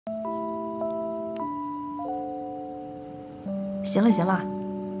行了行了，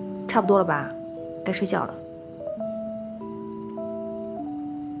差不多了吧？该睡觉了。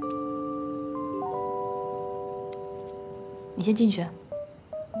你先进去。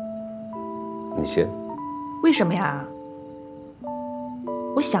你先。为什么呀？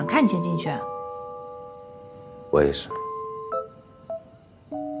我想看你先进去。我也是。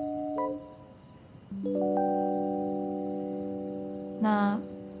那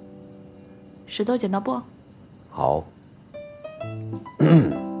石头剪刀布。好。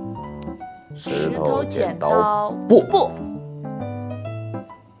石头剪刀布。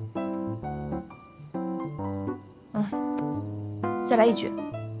再来一局。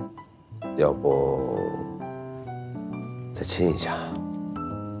要不再亲一下？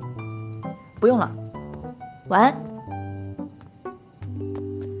不用了，晚安。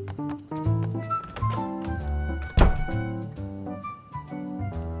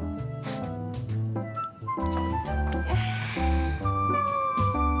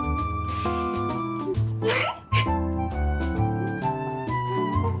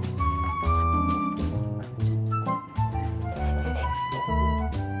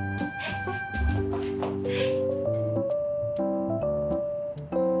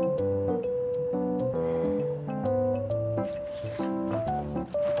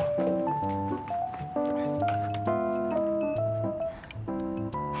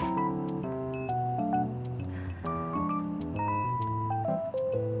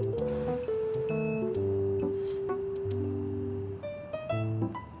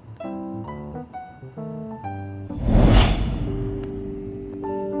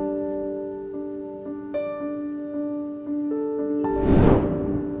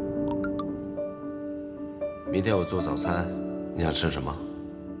明天我做早餐，你想吃什么？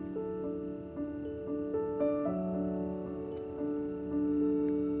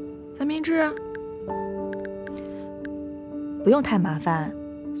三明治。不用太麻烦，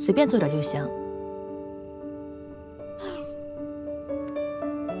随便做点就行。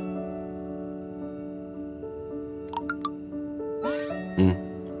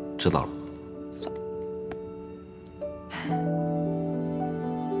知道了。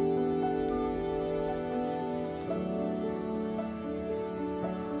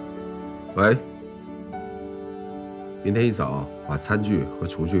喂，明天一早把餐具和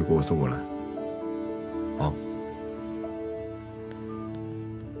厨具给我送过来。好。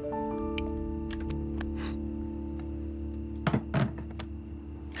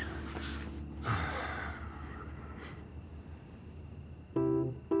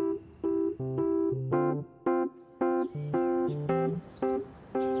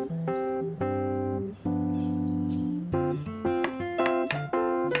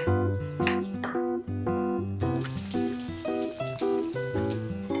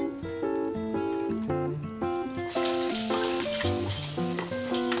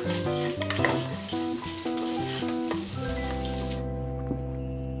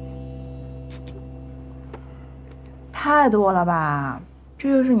太多了吧？这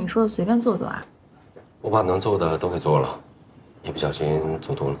就是你说的随便做做啊？我把能做的都给做了，一不小心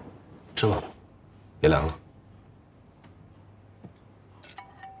做多了，吃吧，别凉了。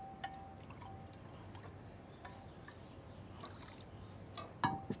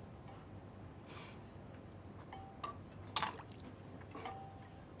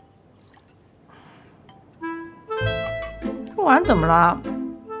这碗怎么了？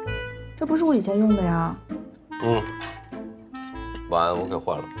这不是我以前用的呀。碗我给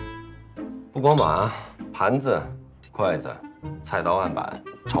换了，不光碗，盘子、筷子、菜刀、案板、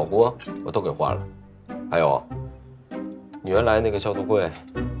炒锅我都给换了，还有，你原来那个消毒柜，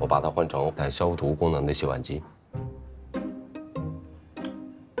我把它换成带消毒功能的洗碗机。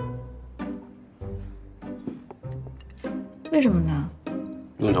为什么呢？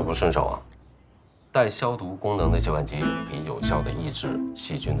用着不顺手啊。带消毒功能的洗碗机可以有效地抑制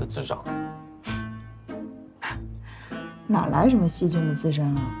细菌的滋长。哪来什么细菌的滋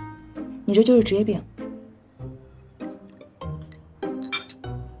生啊？你这就是职业病。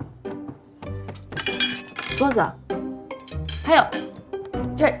桌子，还有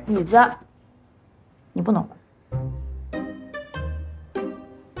这椅子，你不能换。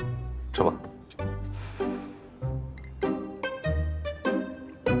吃吧。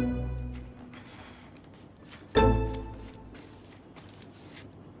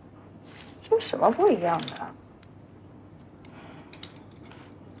有什么不一样的？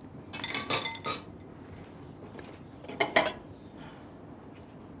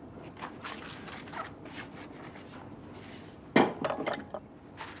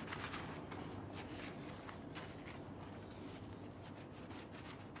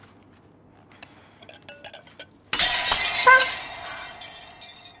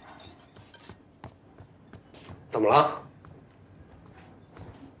怎么了？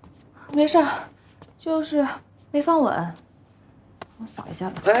没事儿，就是没放稳，我扫一下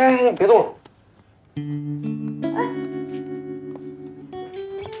吧。哎，别动了。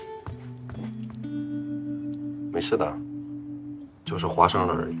没事的，就是划伤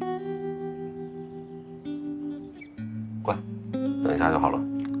了而已。乖，等一下就好了。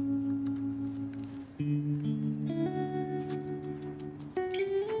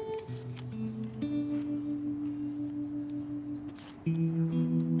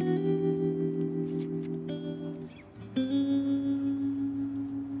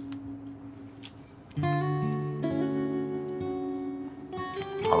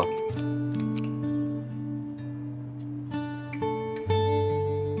好了。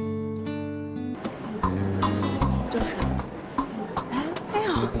哎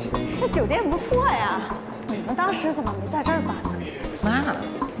呦，这酒店不错呀！你们当时怎么没在这儿办呢？妈，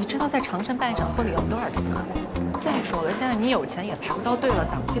你知道在长盛办一场婚礼要多少钱吗？再说了，现在你有钱也排不到队了，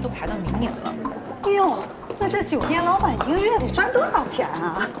档期都排到明年了。哎呦，那这酒店老板一个月得赚多少钱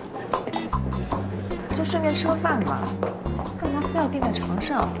啊？就顺便吃个饭嘛，干嘛非要定在长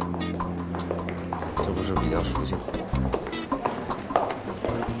盛？这不是比较熟悉吗？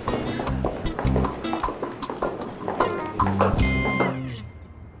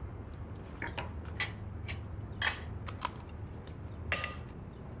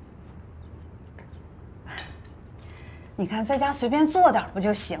你看在家随便做点不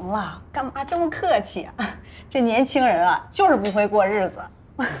就行了？干嘛这么客气啊？这年轻人啊，就是不会过日子。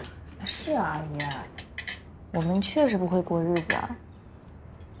是啊，阿姨，我们确实不会过日子。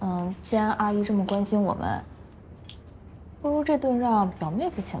既然阿姨这么关心我们，不如这顿让表妹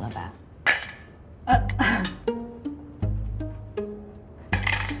夫请了呗。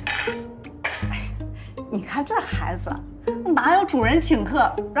你看这孩子，哪有主人请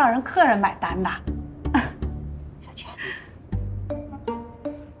客让人客人买单的？小钱，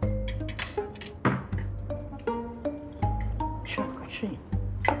是，快适应。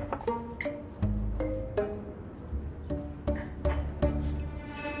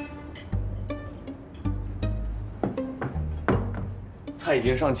菜已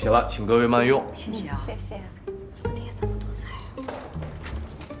经上齐了，请各位慢用。谢谢啊，谢谢。怎么点这么多菜啊？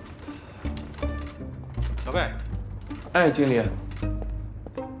小贝，哎，经理，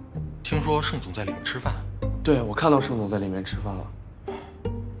听说盛总在里面吃饭，对，我看到盛总在里面吃饭了，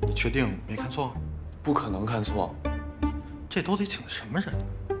你确定没看错？不可能看错，这都得请的什么人？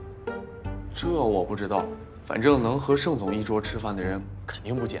这我不知道，反正能和盛总一桌吃饭的人肯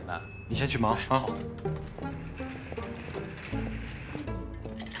定不简单。你先去忙啊。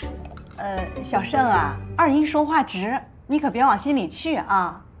小盛啊，二姨说话直，你可别往心里去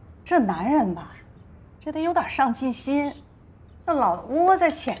啊。这男人吧，这得有点上进心。这老窝在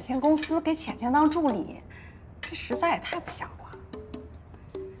浅浅公司给浅浅当助理，这实在也太不像话。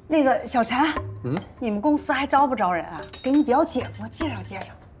那个小陈，你们公司还招不招人啊？给你表姐夫介绍介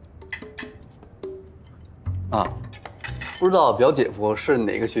绍。啊，不知道表姐夫是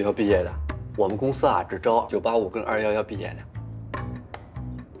哪个学校毕业的？我们公司啊只招985跟211毕业的。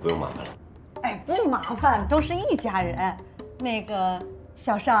不用麻烦了。哎，不麻烦，都是一家人。那个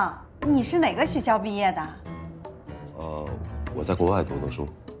小盛，你是哪个学校毕业的？我在国外读的书。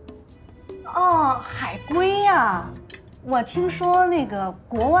哦，海归呀！我听说那个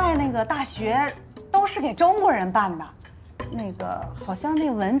国外那个大学都是给中国人办的，那个好像那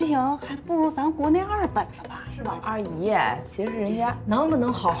文凭还不如咱国内2本呢吧？是吧？阿姨，其实人家能不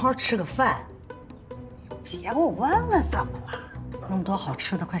能好好吃个饭？姐，我问问怎么了？那么多好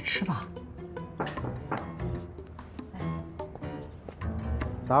吃的，快吃吧。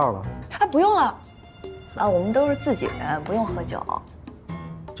打扰了。哎，不用了，我们都是自己人，不用喝酒。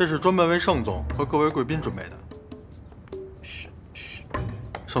这是专门为盛总和各位贵宾准备的。是。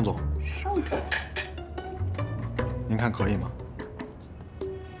盛总，您看可以吗？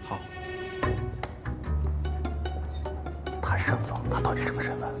好。他是盛总，他到底什么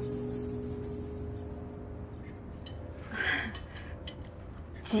身份？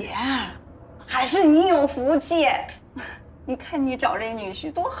姐，还是你有福气。你看你找这女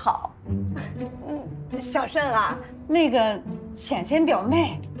婿多好。小盛啊，那个浅浅表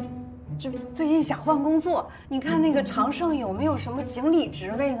妹，就最近想换工作，你看那个长盛有没有什么经理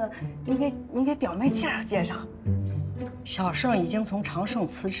职位呢？你给表妹介绍介绍。小盛已经从长盛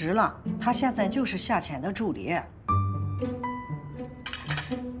辞职了，他现在就是夏浅的助理。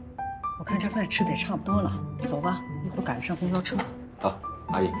我看这饭吃的也差不多了，走吧，一会儿赶不上公交车。好，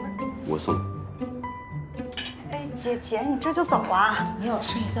阿姨，我送你。哎，姐，你这就走啊？你要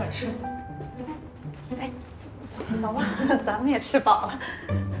吃你在这儿吃。哎，走吧，咱们也吃饱了。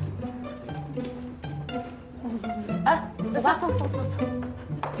走吧。走。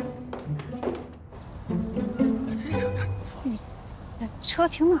这车看不错。车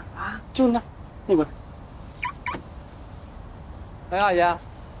停哪儿啊？就那边。哎，阿姨，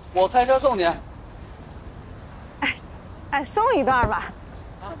我开车送你。哎，送一段吧。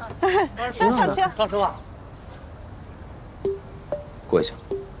上车。上车吧。跪下。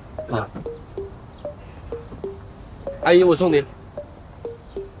啊。阿姨，我送你。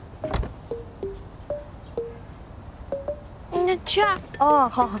你去啊。哦，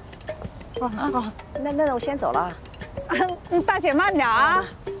好。那我先走了。大姐慢点啊！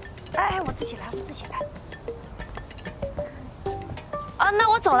哎，我自己来。啊，那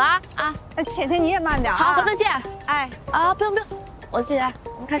我走了啊。浅浅你也慢点啊。好，再见。哎。啊，不用，我自己来，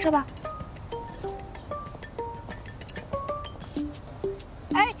你开车吧。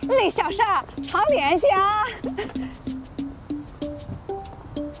哎，那小事儿常联系啊。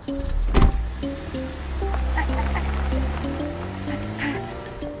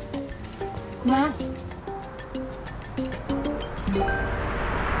妈。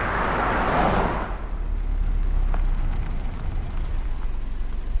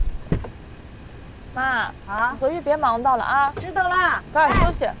妈啊，回去别忙到了啊。知道了，早点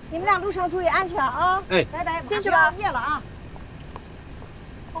休息。你们俩路上注意安全啊！哎，拜拜，进去吧。夜了啊，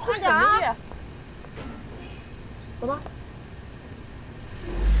快点啊！走吧。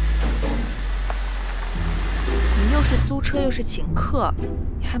你又是租车又是请客，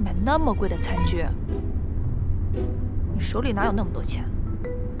你还买那么贵的餐具，你手里哪有那么多钱？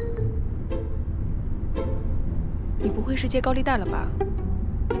你不会是借高利贷了吧？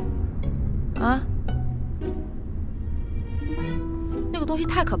啊？那个东西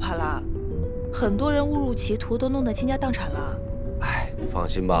太可怕了，很多人误入歧途，都弄得倾家荡产了。哎，放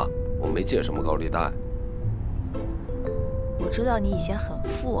心吧，我没借什么高利贷。我知道你以前很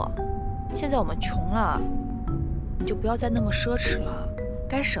富，现在我们穷了，你就不要再那么奢侈了，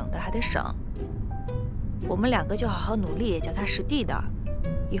该省的还得省。我们两个就好好努力，脚踏实地的，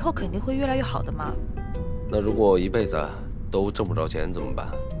以后肯定会越来越好的嘛。那如果一辈子都挣不着钱怎么办？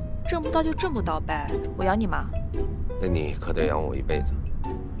挣不到就挣不到呗，我养你嘛。那你可得养我一辈子。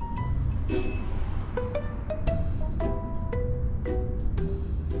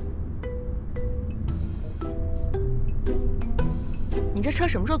你这车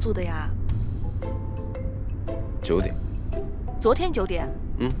什么时候租的呀9点。昨天9点。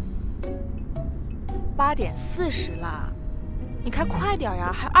8点40了，你开快点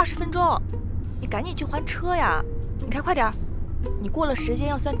呀，还20分钟，你赶紧去还车呀！你开快点，你过了时间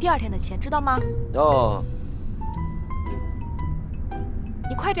要算第2天的钱，知道吗？哦。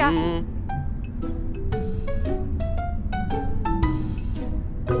你快点。